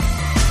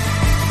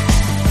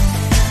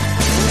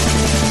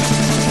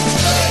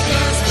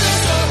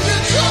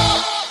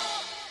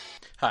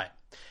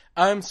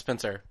I'm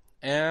Spencer,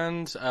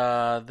 and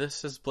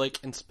this is Blake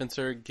and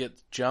Spencer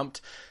Get Jumped.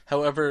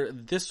 However,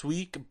 this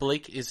week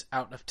Blake is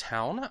out of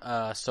town,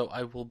 so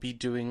I will be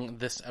doing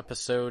this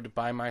episode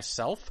by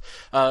myself.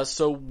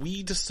 So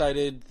we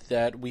decided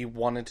that we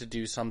wanted to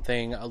do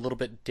something a little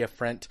bit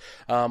different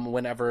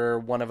whenever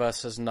one of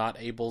us is not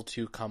able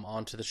to come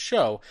onto the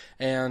show.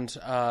 And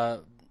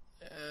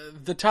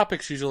the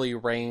topics usually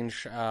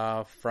range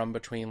from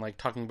between like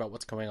talking about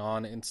what's going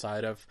on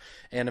inside of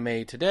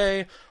anime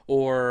today,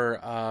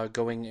 or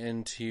going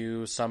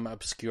into some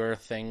obscure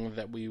thing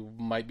that we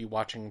might be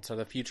watching into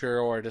the future,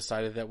 or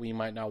decided that we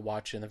might not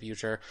watch in the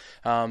future.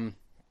 I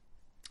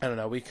don't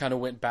know. We kind of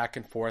went back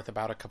and forth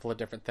about a couple of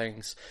different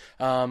things,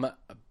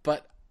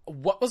 but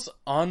what was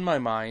on my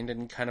mind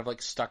and kind of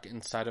like stuck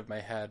inside of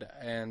my head,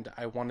 and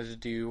I wanted to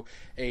do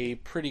a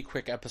pretty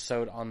quick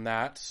episode on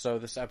that. So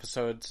this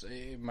episode,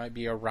 it might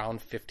be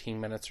around 15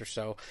 minutes or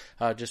so.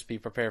 Just be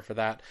prepared for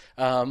that.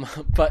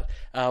 But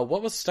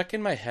what was stuck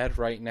in my head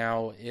right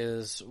now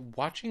is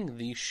watching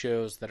these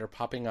shows that are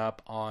popping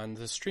up on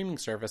the streaming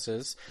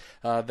services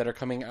that are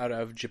coming out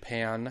of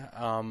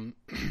Japan.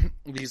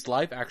 These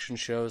live action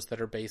shows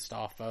that are based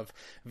off of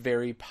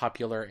very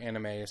popular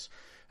animes.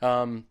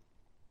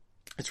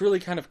 It's really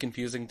kind of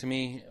confusing to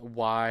me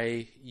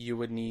why you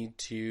would need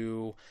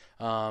to,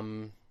 I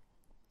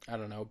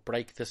don't know,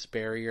 break this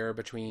barrier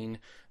between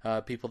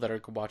people that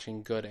are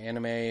watching good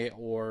anime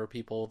or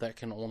people that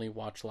can only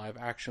watch live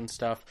action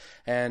stuff.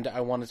 And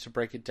I wanted to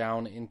break it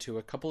down into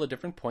a couple of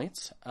different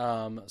points.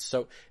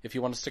 So if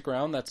you want to stick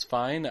around, that's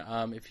fine.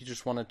 If you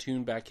just want to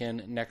tune back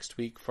in next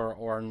week for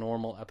our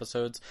normal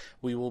episodes,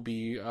 we will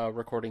be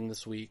recording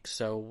this week,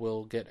 so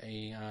we'll get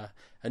a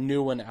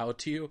new one out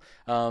to you.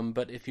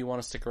 But if you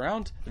want to stick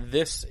around,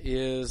 this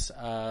is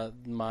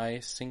my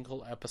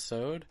single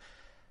episode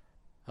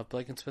of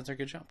Blake and Spencer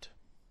Get Jumped.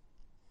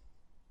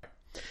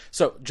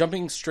 So,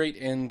 jumping straight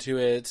into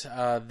it,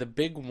 the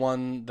big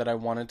one that I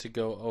wanted to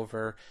go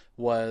over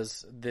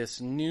was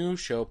this new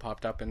show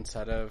popped up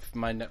inside of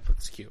my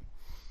Netflix queue.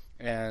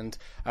 And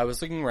I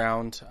was looking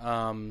around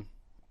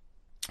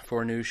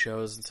for new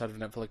shows inside of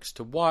Netflix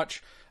to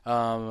watch.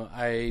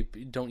 I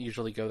don't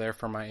usually go there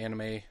for my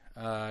anime.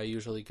 I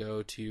usually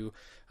go to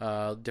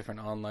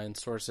different online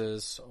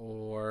sources,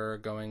 or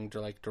going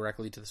to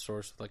directly to the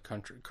source like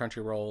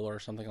Crunchyroll or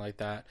something like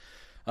that.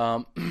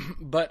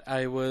 But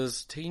I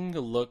was taking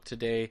a look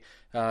today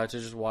to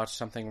just watch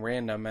something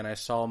random, and I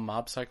saw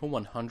Mob Psycho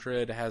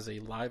 100 has a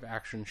live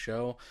action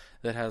show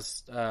that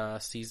has a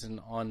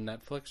season on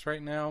Netflix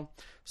right now.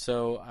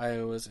 So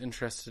I was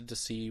interested to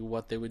see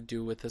what they would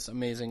do with this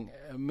amazing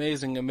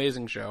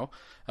show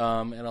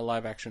in a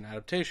live action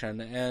adaptation,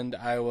 and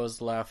I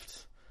was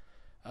left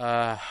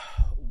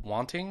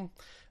wanting.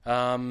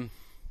 Not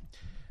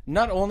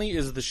only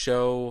is the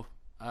show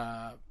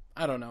I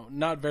don't know,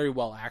 not very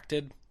well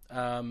acted.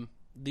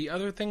 The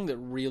other thing that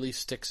really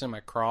sticks in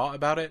my craw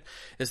about it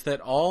is that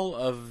all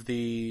of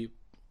the,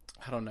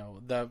 I don't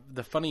know,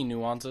 the funny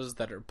nuances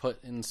that are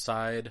put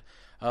inside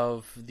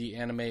of the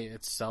anime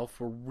itself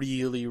were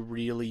really,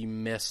 really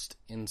missed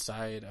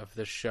inside of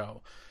the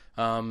show.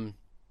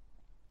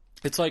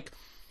 It's like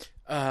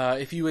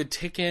if you had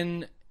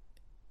taken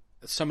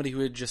somebody who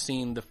had just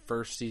seen the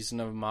first season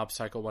of Mob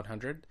Psycho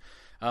 100,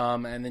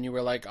 and then you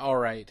were like, all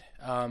right,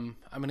 I'm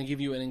going to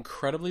give you an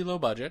incredibly low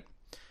budget.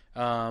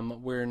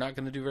 We're not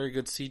going to do very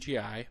good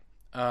CGI.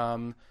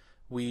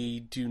 We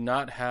do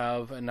not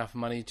have enough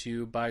money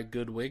to buy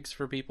good wigs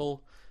for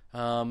people.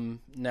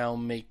 Now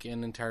make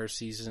an entire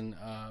season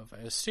of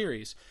a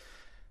series.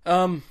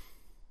 It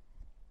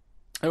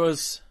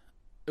was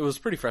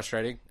pretty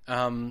frustrating,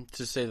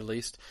 to say the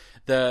least.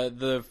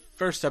 The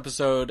first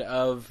episode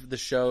of the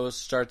show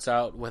starts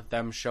out with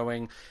them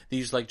showing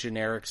these like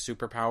generic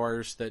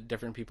superpowers that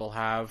different people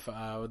have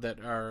that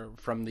are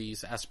from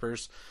these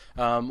espers.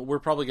 We're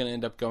probably going to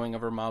end up going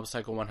over Mob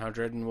Psycho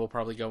 100, and we'll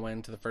probably go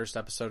into the first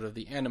episode of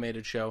the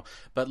animated show.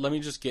 But let me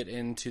just get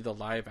into the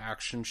live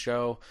action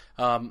show.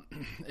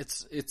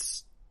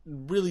 It's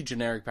really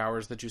generic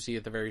powers that you see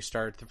at the very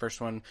start. The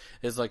first one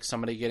is like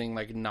somebody getting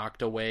like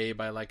knocked away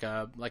by like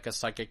a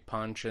psychic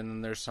punch, and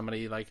then there's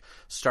somebody like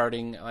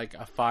starting like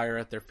a fire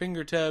at their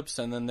fingertips,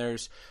 and then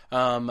there's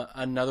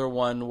another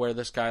one where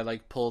this guy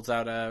like pulls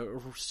out a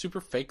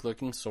super fake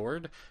looking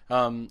sword.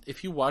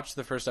 If you watch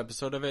the first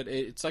episode of it,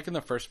 it's like in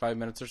the first 5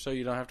 minutes or so.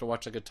 You don't have to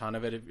watch like a ton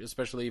of it,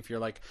 especially if you're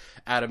like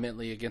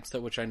adamantly against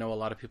it, which I know a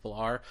lot of people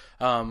are.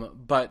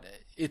 But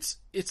it's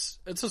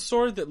a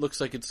sword that looks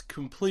like it's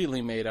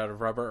completely made out of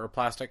rubber or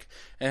plastic,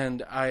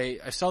 and I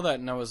saw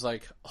that and I was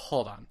like,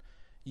 hold on,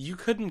 you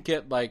couldn't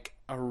get like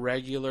a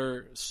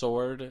regular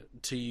sword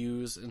to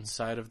use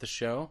inside of the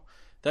show?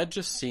 That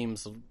just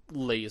seems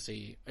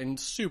lazy and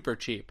super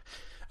cheap.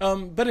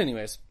 But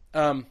anyways,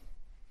 the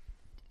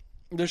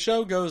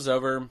show goes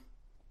over.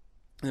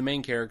 The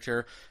main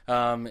character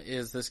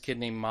is this kid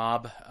named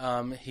Mob.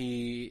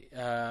 He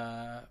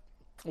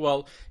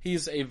Well,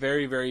 he's a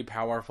very, very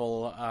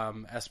powerful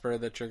Esper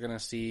that you're going to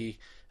see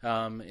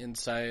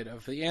inside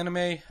of the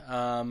anime.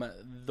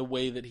 The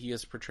way that he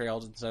is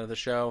portrayed inside of the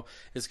show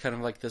is kind of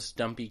like this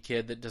dumpy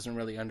kid that doesn't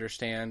really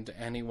understand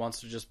and he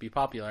wants to just be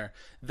popular.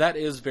 That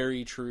is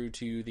very true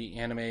to the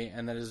anime,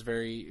 and that is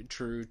very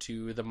true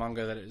to the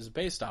manga that it is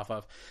based off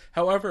of.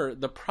 However,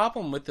 the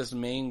problem with this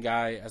main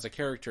guy as a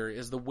character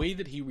is the way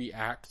that he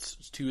reacts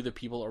to the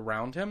people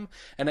around him,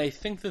 and I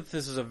think that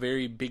this is a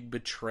very big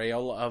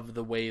betrayal of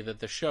the way that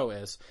the show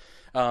is,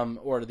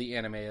 or the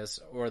anime is,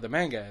 or the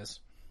manga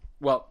is.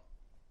 Well,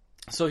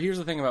 so here's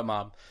the thing about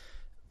Mob.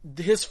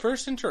 His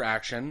first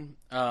interaction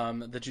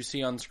that you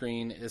see on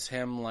screen is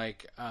him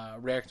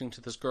reacting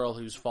to this girl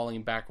who's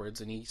falling backwards,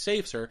 and he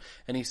saves her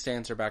and he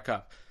stands her back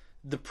up.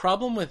 The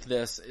problem with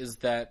this is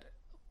that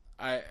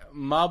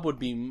Mob would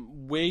be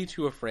way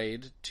too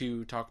afraid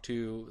to talk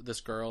to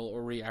this girl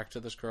or react to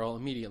this girl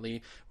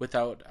immediately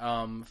without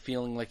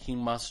feeling like he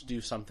must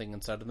do something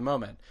inside of the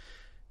moment.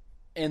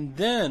 And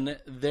then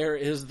there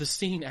is the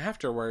scene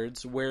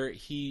afterwards where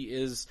he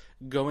is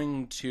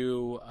going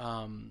to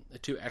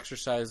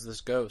exorcise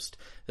this ghost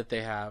that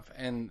they have,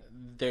 and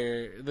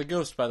the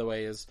ghost, by the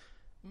way, is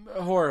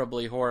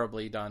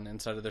horribly done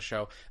inside of the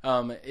show.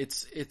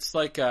 It's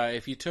like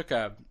if you took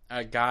a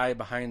guy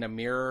behind a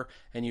mirror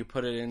and you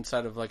put it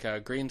inside of like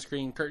a green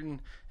screen curtain,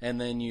 and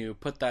then you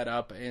put that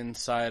up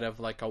inside of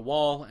like a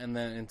wall and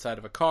then inside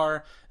of a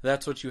car.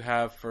 That's what you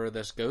have for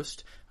this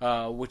ghost,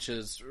 which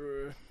is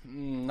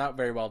not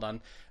very well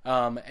done.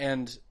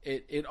 And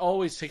it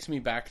always takes me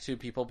back to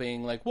people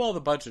being like, well,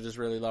 the budget is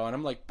really low. And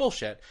I'm like,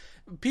 bullshit.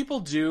 People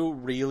do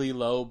really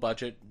low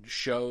budget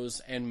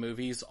shows and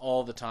movies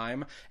all the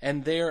time,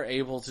 and they're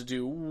able to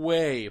do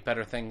way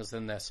better things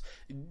than this.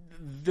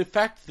 The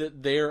fact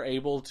that they're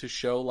able to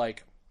show,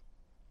 like,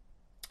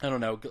 I don't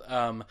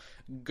know,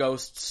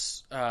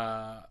 ghosts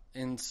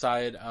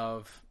inside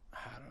of,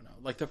 I don't know,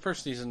 like the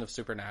first season of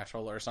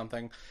Supernatural or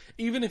something.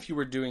 Even if you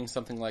were doing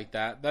something like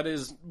that, that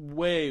is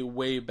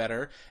way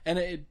better. And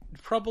it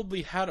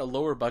probably had a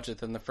lower budget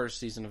than the first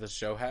season of this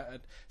show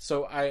had.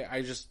 So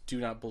I just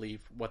do not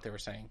believe what they were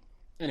saying.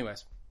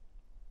 Anyways.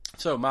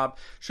 So Mob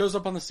shows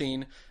up on the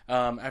scene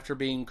after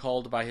being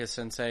called by his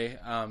sensei.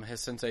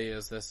 His sensei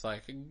is this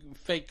like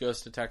fake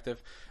ghost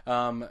detective.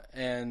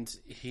 And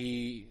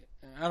he...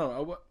 I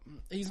don't know.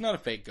 He's not a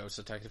fake ghost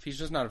detective. He's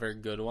just not a very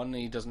good one, and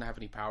he doesn't have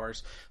any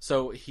powers.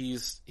 So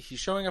he's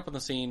showing up on the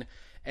scene,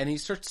 and he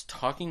starts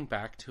talking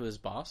back to his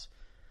boss.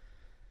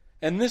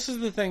 And this is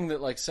the thing that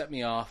like set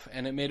me off,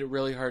 and it made it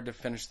really hard to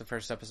finish the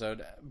first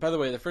episode. By the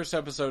way, the first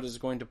episode is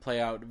going to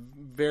play out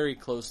very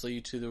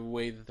closely to the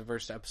way that the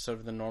first episode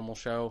of the normal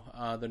show,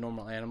 the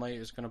normal anime,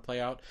 is going to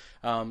play out.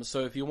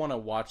 So if you want to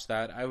watch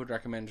that, I would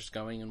recommend just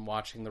going and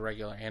watching the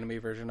regular anime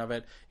version of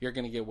it. You're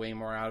going to get way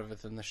more out of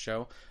it than the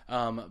show.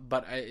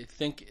 But I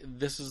think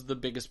this is the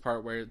biggest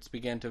part where it's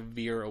began to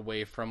veer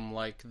away from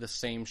like the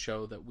same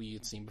show that we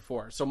had seen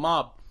before. So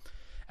Mob,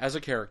 as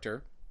a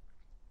character,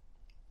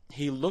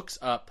 he looks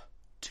up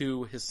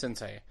to his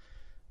sensei,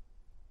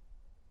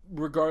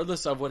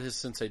 regardless of what his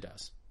sensei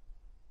does.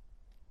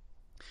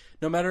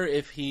 No matter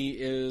if he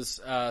is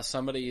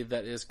somebody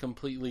that is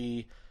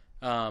completely,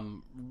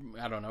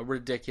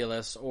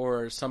 ridiculous,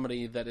 or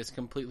somebody that is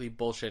completely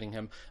bullshitting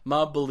him,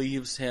 Mob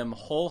believes him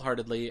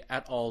wholeheartedly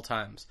at all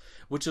times,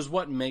 which is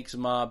what makes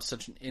Mob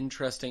such an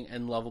interesting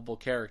and lovable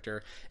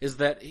character, is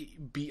that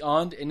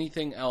beyond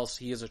anything else,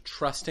 he is a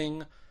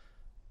trusting,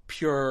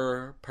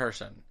 pure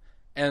person.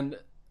 And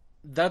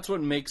that's what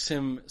makes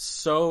him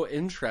so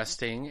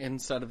interesting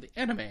inside of the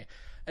anime.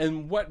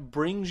 And what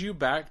brings you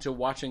back to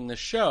watching the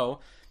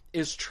show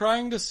is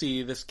trying to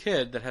see this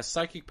kid that has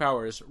psychic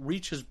powers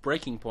reach his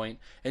breaking point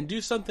and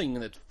do something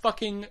that's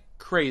fucking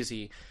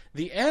crazy.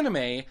 The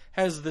anime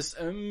has this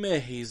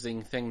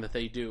amazing thing that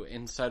they do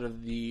inside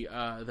of the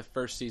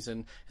first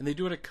season, and they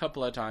do it a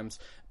couple of times,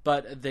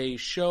 but they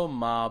show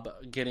Mob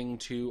getting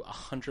to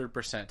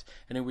 100%.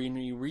 And when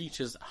he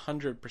reaches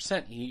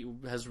 100%, he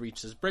has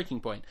reached his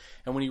breaking point.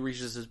 And when he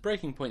reaches his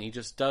breaking point, he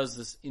just does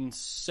this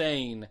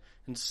insane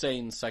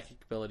psychic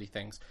ability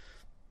things.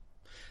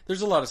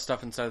 There's a lot of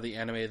stuff inside of the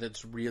anime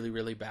that's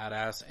really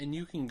badass, and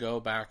you can go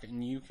back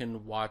and you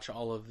can watch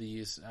all of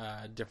these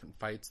different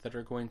fights that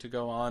are going to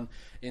go on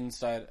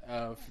inside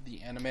of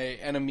the anime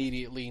and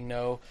immediately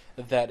know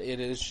that it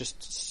is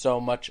just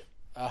so much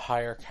a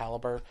higher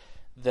caliber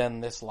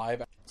than this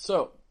live.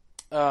 So,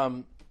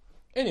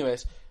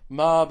 anyways,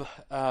 Mob,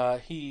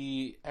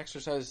 he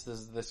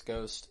exercises this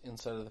ghost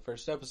inside of the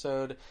first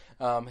episode.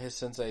 His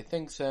sensei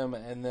thanks him,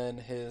 and then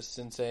his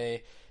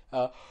sensei,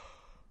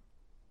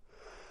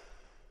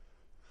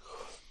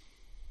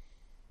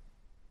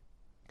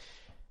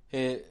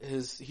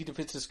 he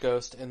defeats his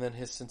ghost, and then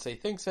his sensei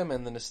thanks him,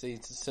 and then his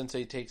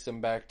sensei takes him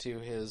back to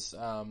his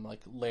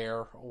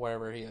lair, or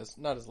wherever he is.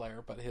 Not his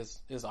lair, but his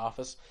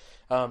office.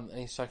 And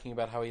he's talking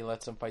about how he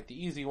lets him fight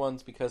the easy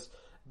ones because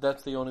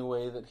that's the only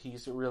way that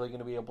he's really going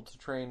to be able to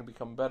train and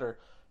become better.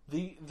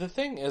 The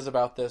thing is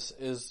about this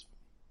is,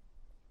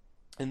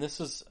 and this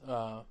is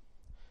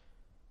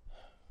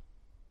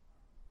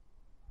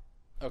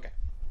Okay.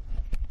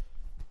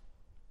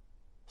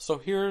 So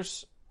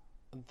here's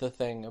the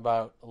thing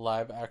about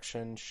live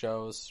action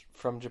shows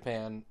from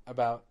Japan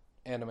about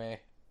anime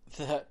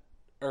that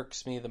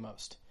irks me the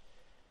most.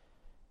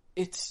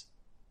 It's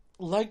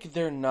like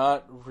they're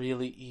not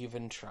really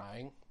even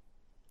trying.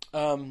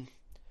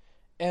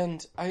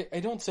 And I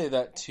don't say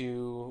that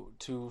to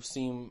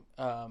seem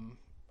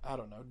I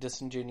don't know,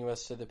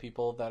 disingenuous to the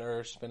people that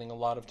are spending a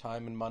lot of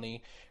time and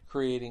money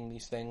creating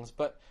these things,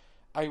 but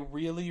I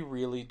really,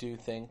 really do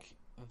think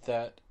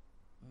that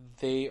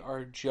they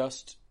are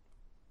just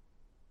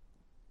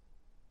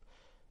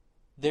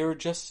they're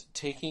just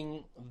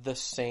taking the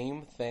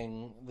same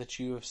thing that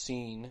you have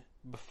seen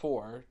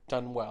before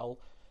done well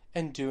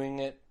and doing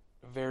it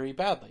very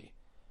badly.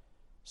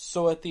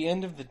 So at the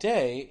end of the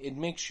day, it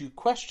makes you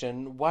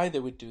question why they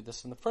would do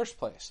this in the first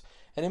place.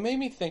 And it made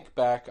me think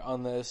back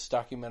on this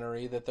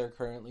documentary that they're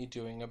currently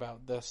doing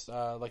about this,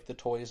 like the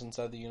toys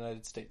inside the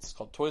United States. It's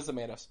called Toys That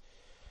Made Us.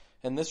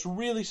 And this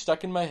really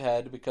stuck in my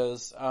head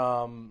because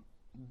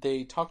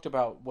they talked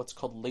about what's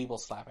called label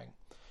slapping.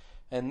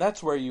 And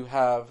that's where you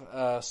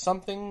have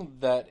something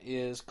that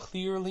is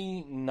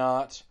clearly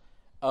not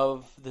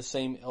of the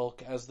same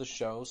ilk as the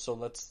show. So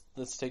let's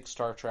take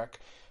Star Trek.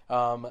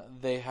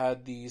 They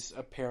had these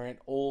apparent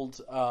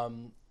old.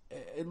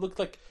 It looked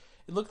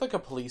like a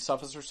police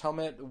officer's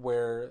helmet,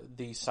 where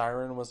the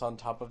siren was on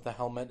top of the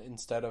helmet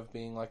instead of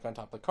being like on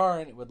top of the car,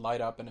 and it would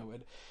light up and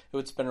it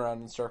would spin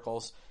around in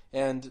circles.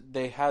 And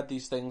they had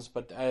these things,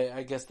 but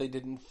I guess they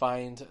didn't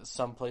find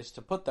some place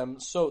to put them,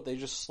 so they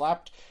just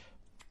slapped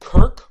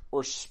Kirk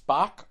or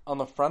Spock on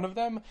the front of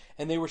them,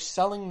 and they were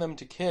selling them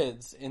to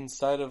kids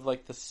inside of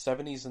like the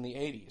 70s and the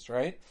 80s,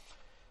 right?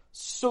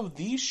 So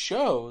these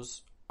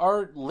shows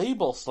are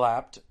label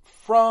slapped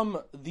from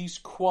these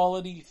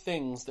quality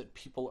things that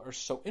people are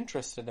so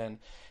interested in.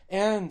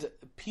 And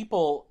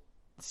people,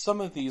 some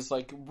of these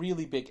like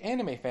really big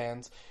anime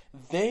fans,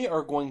 they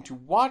are going to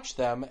watch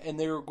them and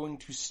they are going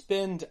to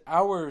spend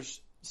hours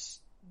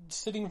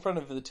sitting in front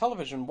of the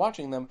television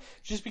watching them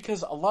just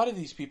because a lot of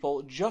these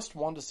people just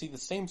want to see the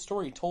same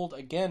story told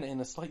again in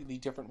a slightly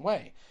different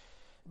way.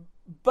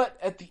 But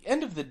at the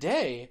end of the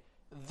day,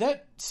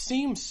 that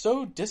seems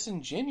so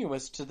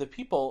disingenuous to the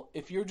people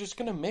if you're just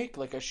going to make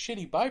like a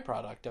shitty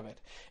byproduct of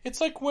it.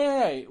 It's like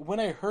when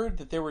I heard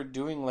that they were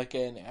doing like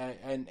an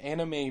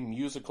anime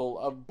musical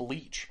of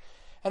Bleach,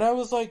 and I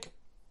was like,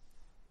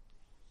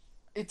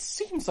 it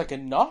seems like a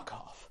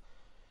knockoff.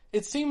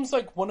 It seems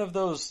like one of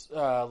those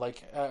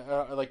like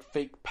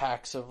fake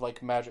packs of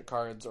like Magic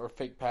cards or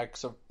fake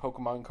packs of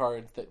Pokemon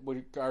cards that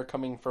are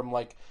coming from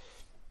like,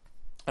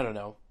 I don't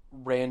know,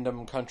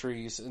 random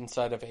countries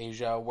inside of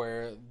Asia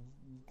where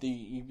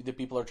the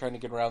people are trying to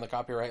get around the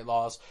copyright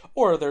laws,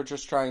 or they're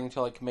just trying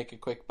to like make a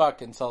quick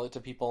buck and sell it to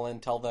people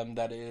and tell them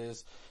that it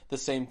is the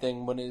same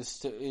thing when it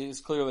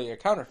is clearly a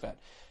counterfeit.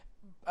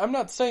 I'm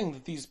not saying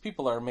that these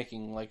people are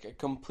making like a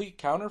complete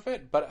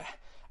counterfeit, but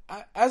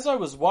as I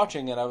was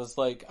watching it, I was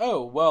like,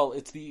 oh, well,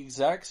 it's the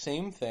exact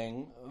same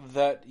thing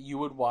that you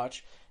would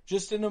watch,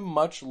 just in a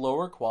much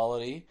lower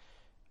quality,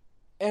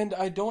 and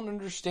I don't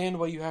understand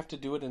why you have to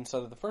do it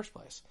inside of the first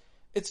place.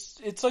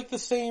 It's like the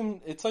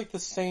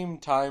same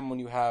time when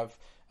you have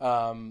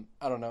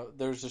I don't know,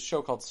 there's a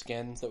show called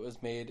Skins that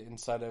was made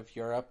inside of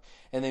Europe,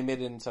 and they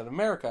made it inside of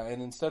America,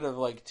 and instead of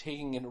like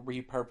taking and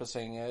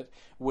repurposing it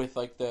with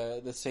like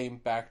the same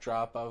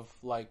backdrop of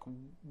like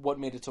what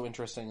made it so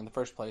interesting in the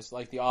first place,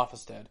 like The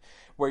Office did,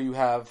 where you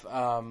have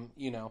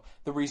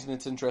the reason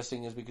it's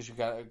interesting is because you've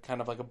got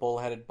kind of like a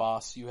bullheaded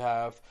boss, you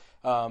have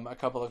a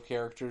couple of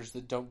characters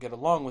that don't get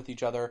along with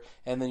each other,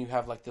 and then you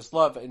have like this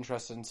love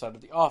interest inside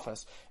of The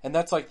Office, and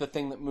that's like the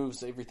thing that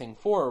moves everything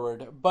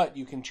forward. But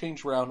you can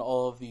change around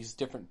all of these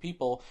different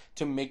people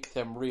to make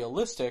them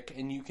realistic,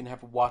 and you can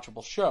have a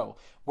watchable show.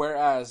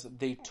 Whereas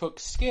they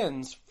took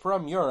Skins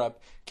from Europe,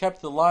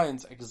 kept the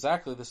lines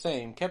exactly the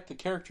same, kept the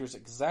characters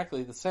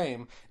exactly the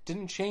same,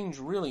 didn't change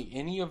really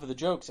any of the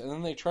jokes, and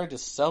then they tried to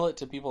sell it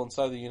to people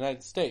inside the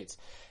United States.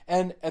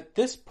 And at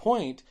this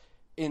point,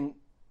 in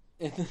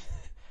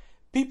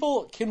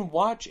people can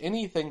watch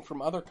anything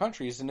from other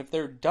countries, and if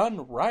they're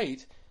done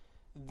right,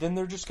 then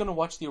they're just going to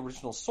watch the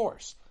original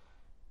source.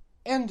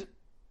 And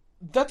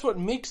that's what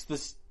makes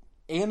this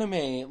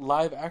anime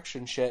live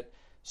action shit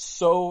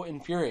so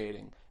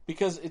infuriating.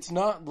 Because it's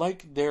not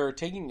like they're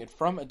taking it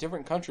from a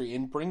different country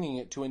and bringing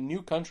it to a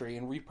new country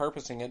and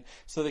repurposing it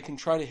so they can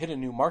try to hit a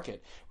new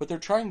market. What they're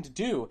trying to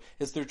do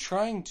is they're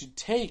trying to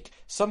take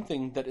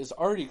something that is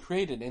already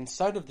created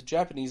inside of the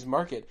Japanese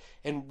market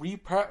and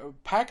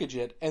repackage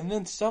it and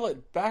then sell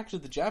it back to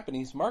the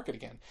Japanese market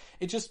again.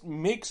 It just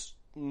makes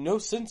no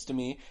sense to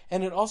me,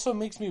 and it also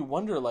makes me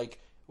wonder, like,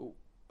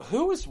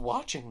 who is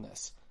watching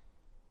this?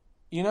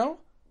 You know?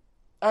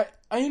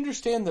 I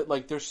understand that,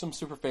 like, there's some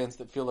super fans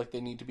that feel like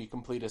they need to be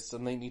completists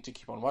and they need to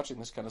keep on watching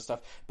this kind of stuff,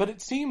 but it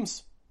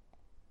seems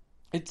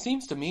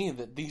to me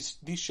that these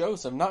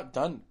shows have not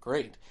done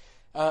great.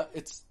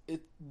 The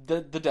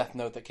Death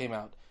Note that came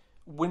out.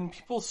 When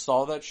people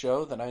saw that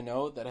show that I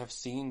know that have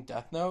seen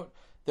Death Note,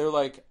 they're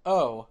like,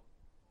 oh,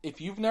 if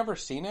you've never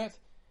seen it,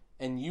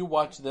 and you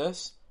watch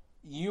this,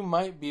 you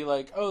might be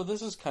like, oh,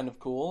 this is kind of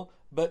cool,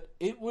 but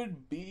it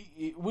would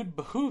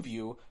behoove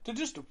you to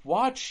just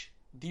watch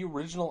the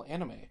original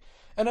anime.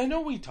 And I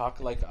know we talk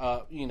like,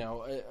 a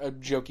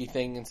jokey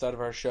thing inside of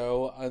our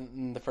show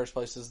in the first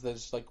place is that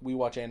it's like we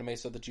watch anime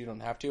so that you don't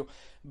have to.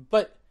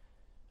 But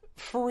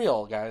for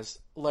real, guys,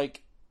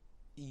 like,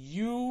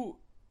 you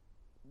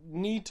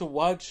need to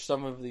watch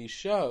some of these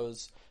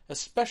shows,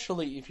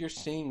 especially if you're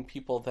seeing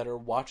people that are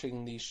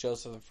watching these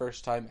shows for the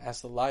first time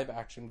as the live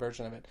action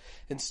version of it,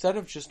 instead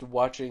of just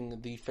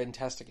watching the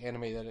fantastic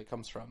anime that it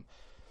comes from.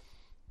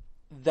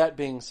 That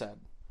being said,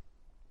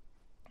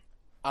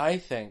 I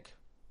think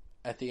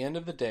at the end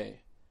of the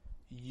day,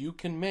 you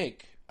can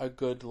make a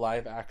good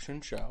live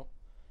action show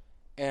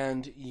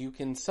and you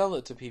can sell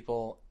it to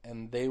people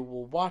and they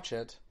will watch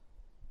it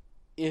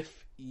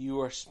if you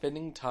are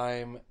spending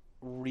time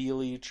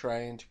really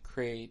trying to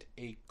create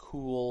a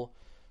cool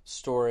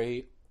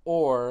story,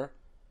 or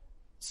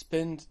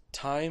spend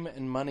time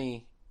and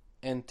money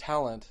and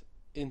talent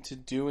into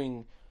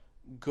doing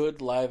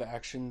good live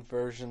action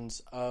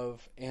versions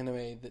of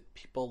anime that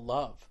people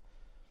love.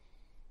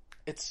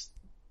 It's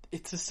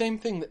the same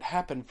thing that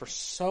happened for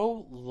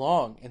so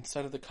long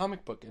inside of the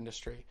comic book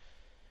industry.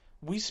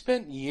 We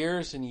spent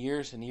years and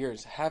years and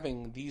years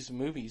having these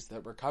movies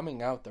that were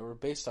coming out that were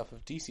based off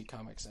of DC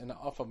Comics and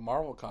off of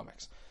Marvel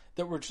Comics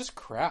that were just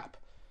crap.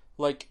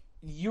 Like,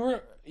 you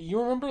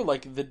remember,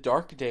 like, the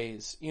dark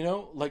days,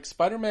 like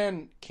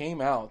Spider-Man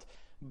came out,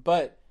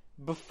 but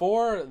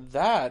before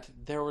that,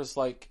 there was,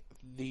 like,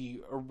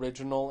 the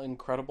original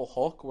Incredible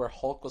Hulk, where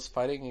Hulk was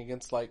fighting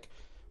against, like,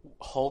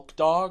 Hulk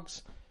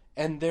dogs,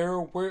 and there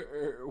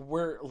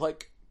were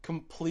like,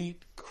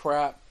 complete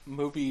crap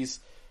movies.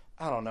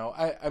 I don't know.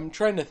 I'm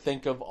trying to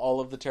think of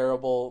all of the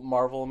terrible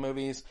Marvel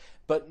movies,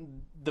 but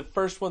the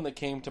first one that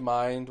came to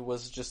mind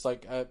was just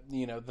like,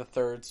 the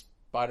third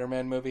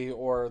Spider-Man movie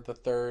or the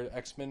third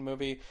X-Men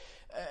movie.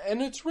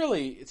 And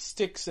it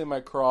sticks in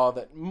my craw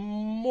that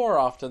more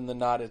often than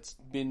not it's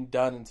been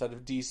done inside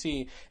of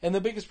DC. And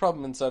the biggest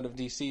problem inside of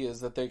DC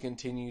is that they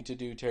continue to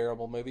do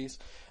terrible movies.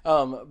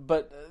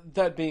 But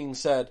that being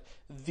said,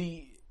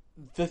 the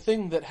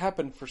thing that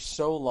happened for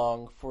so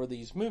long for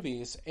these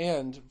movies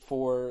and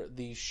for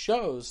these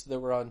shows that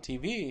were on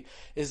TV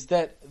is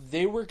that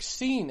they were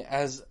seen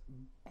as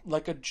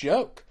like a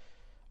joke.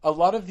 A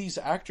lot of these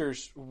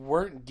actors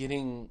weren't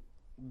getting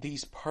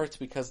these parts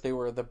because they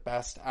were the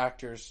best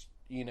actors,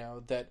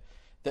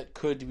 that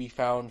could be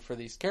found for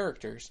these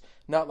characters.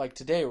 Not like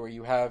today where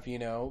you have,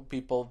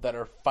 people that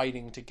are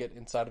fighting to get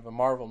inside of a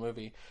Marvel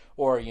movie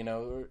or,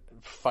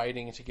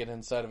 fighting to get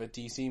inside of a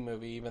DC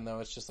movie, even though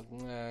it's just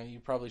like, you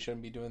probably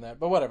shouldn't be doing that.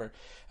 But whatever.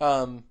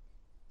 I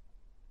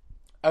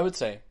would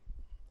say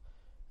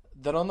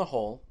that on the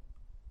whole,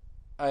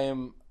 I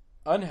am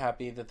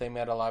unhappy that they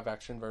made a live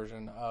action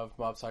version of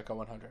Mob Psycho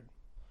 100.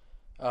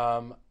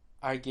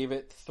 I gave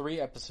it 3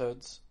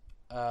 episodes.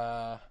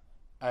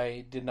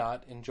 I did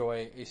not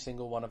enjoy a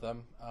single one of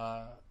them.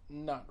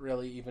 Not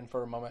really, even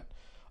for a moment.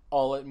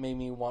 All it made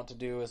me want to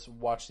do is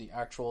watch the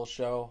actual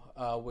show,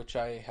 which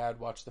I had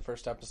watched the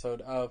first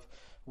episode of,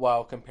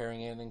 while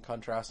comparing it and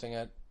contrasting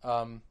it.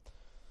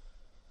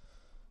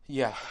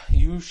 Yeah,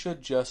 you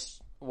should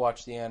just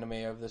watch the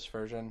anime of this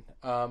version.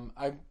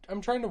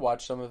 I'm trying to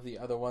watch some of the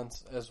other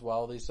ones as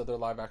well, these other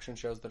live action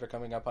shows that are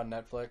coming up on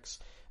Netflix.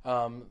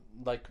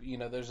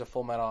 There's a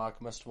Full Metal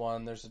Alchemist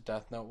one, there's a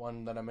Death Note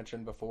one that I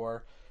mentioned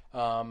before.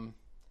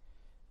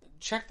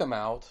 Check them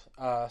out.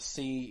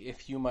 See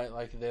if you might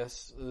like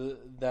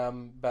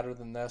them better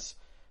than this.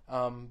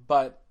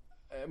 But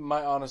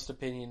my honest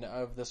opinion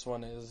of this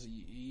one is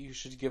you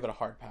should give it a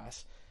hard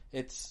pass.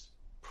 It's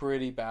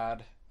pretty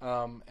bad,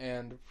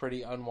 and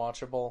pretty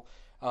unwatchable.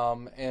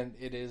 And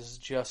it is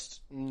just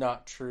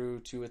not true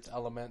to its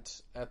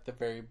element at the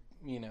very,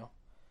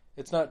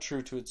 it's not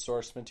true to its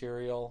source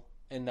material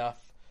enough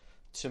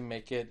to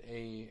make it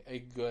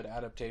a good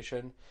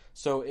adaptation.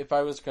 So if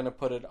I was going to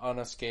put it on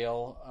a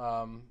scale,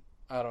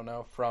 I don't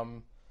know,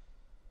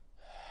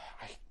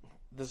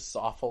 this is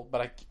awful,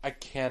 but I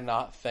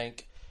cannot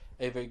think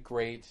of a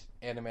great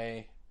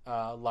anime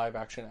live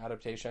action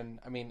adaptation.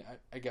 I mean,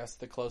 I guess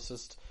the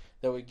closest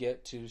that we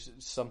get to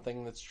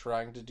something that's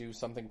trying to do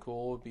something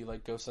cool would be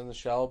like Ghost in the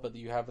Shell, but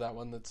you have that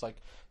one that's like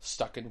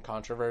stuck in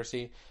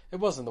controversy.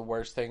 It wasn't the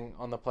worst thing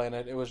on the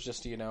planet. It was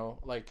just,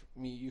 like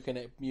you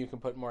can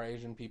put more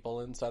Asian people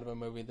inside of a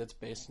movie that's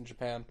based in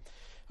Japan.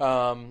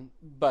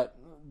 But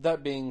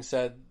that being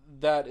said,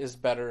 that is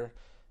better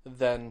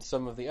than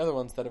some of the other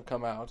ones that have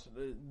come out.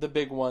 The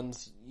big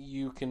ones,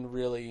 you can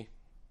really,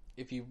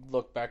 if you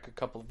look back a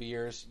couple of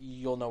years,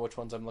 you'll know which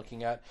ones I'm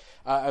looking at.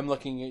 I'm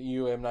looking at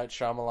you, M. Night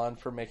Shyamalan,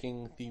 for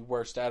making the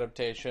worst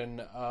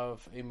adaptation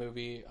of a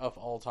movie of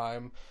all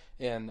time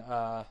in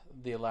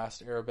The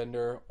Last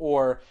Airbender,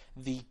 or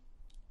the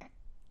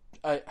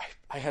I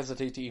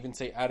hesitate to even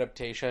say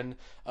adaptation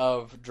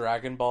of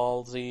Dragon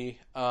Ball Z.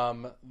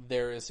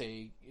 There is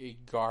a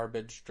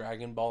garbage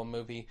Dragon Ball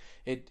movie.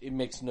 It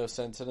makes no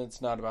sense, and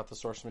it's not about the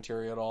source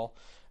material at all.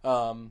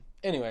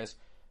 Anyways,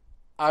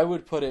 I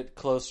would put it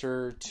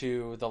closer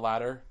to the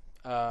latter,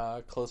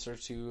 closer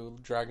to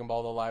Dragon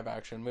Ball, the live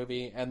action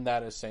movie, and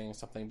that is saying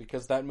something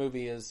because that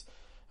movie is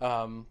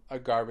a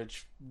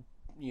garbage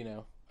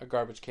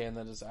can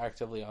that is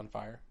actively on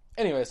fire.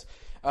 Anyways,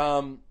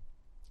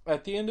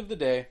 at the end of the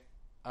day,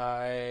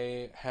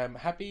 I am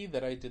happy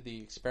that I did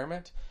the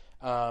experiment.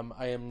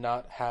 I am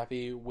not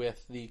happy with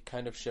the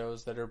kind of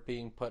shows that are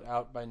being put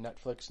out by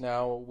Netflix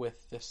now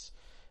with this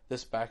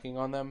backing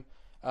on them.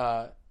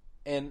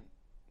 And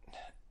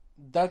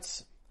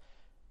that's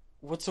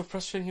what's so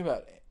frustrating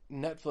about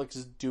Netflix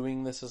is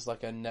doing this as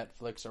like a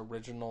Netflix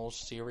original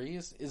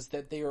series is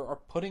that they are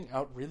putting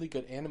out really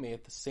good anime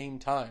at the same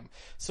time.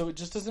 So it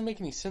just doesn't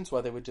make any sense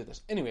why they would do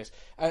this. Anyways,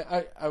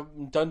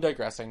 I'm done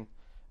digressing.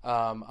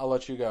 I'll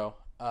let you go.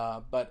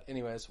 But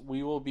anyways,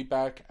 we will be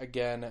back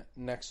again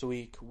next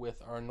week with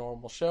our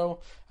normal show.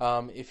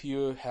 If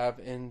you have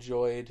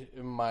enjoyed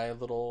my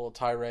little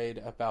tirade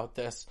about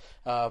this,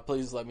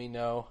 please let me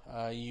know.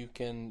 You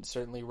can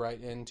certainly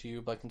write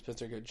into Blake and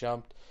Spencer Get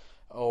Jumped,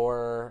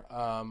 or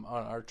on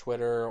our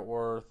Twitter,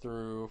 or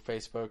through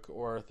Facebook,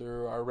 or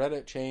through our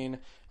Reddit chain.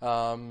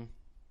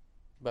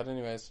 But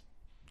anyways,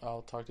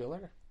 I'll talk to you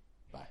later.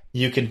 Bye.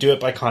 You can do it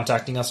by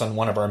contacting us on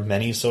one of our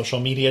many social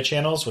media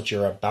channels, which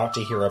you're about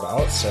to hear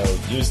about, so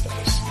use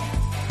those.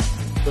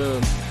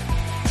 Boom.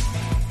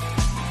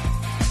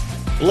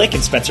 Blake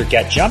and Spencer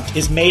Get Jumped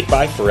is made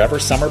by Forever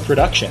Summer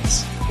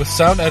Productions. With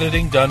sound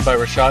editing done by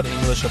Rashad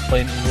English of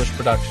Plain English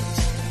Productions.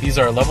 He's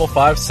our level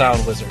 5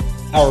 sound wizard.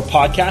 Our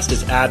podcast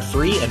is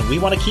ad-free, and we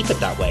want to keep it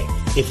that way.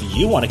 If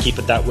you want to keep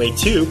it that way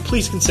too,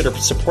 please consider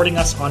supporting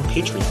us on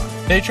Patreon.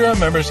 Patreon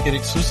members get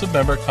exclusive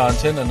member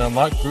content and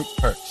unlock group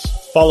perks.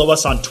 Follow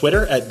us on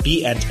Twitter at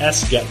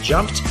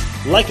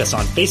BNSGetJumped. Like us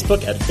on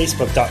Facebook at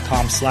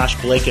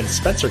facebook.com/Blake and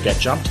Spencer Get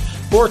Jumped.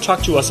 Or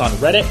talk to us on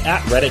Reddit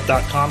at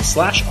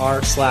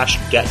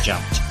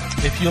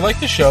reddit.com/r/GetJumped. If you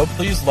like the show,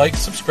 please like,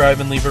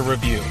 subscribe, and leave a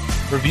review.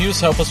 Reviews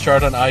help us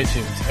chart on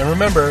iTunes. And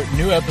remember,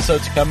 new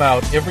episodes come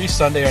out every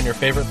Sunday on your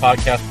favorite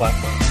podcast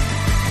platform.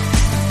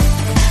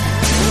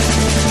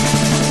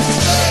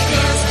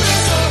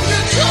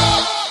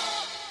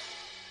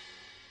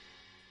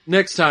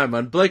 Next time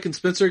on Blake and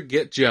Spencer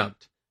Get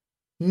Jumped.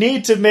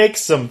 Need to make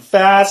some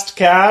fast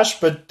cash,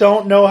 but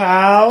don't know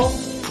how?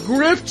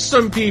 Grift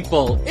some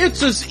people.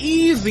 It's as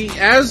easy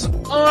as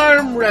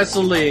arm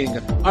wrestling.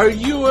 Are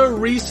you a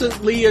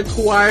recently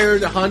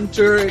acquired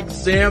hunter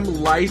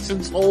exam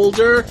license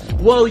holder?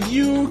 Well,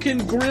 you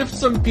can grift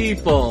some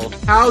people.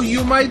 How,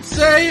 you might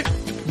say?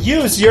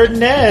 Use your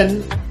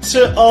nen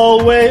to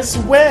always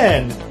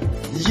win.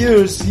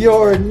 Use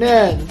your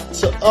nen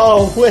to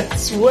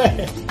always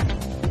win.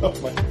 Oh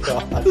my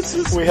god. This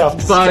is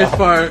by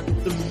far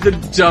the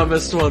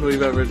dumbest one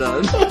we've ever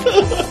done.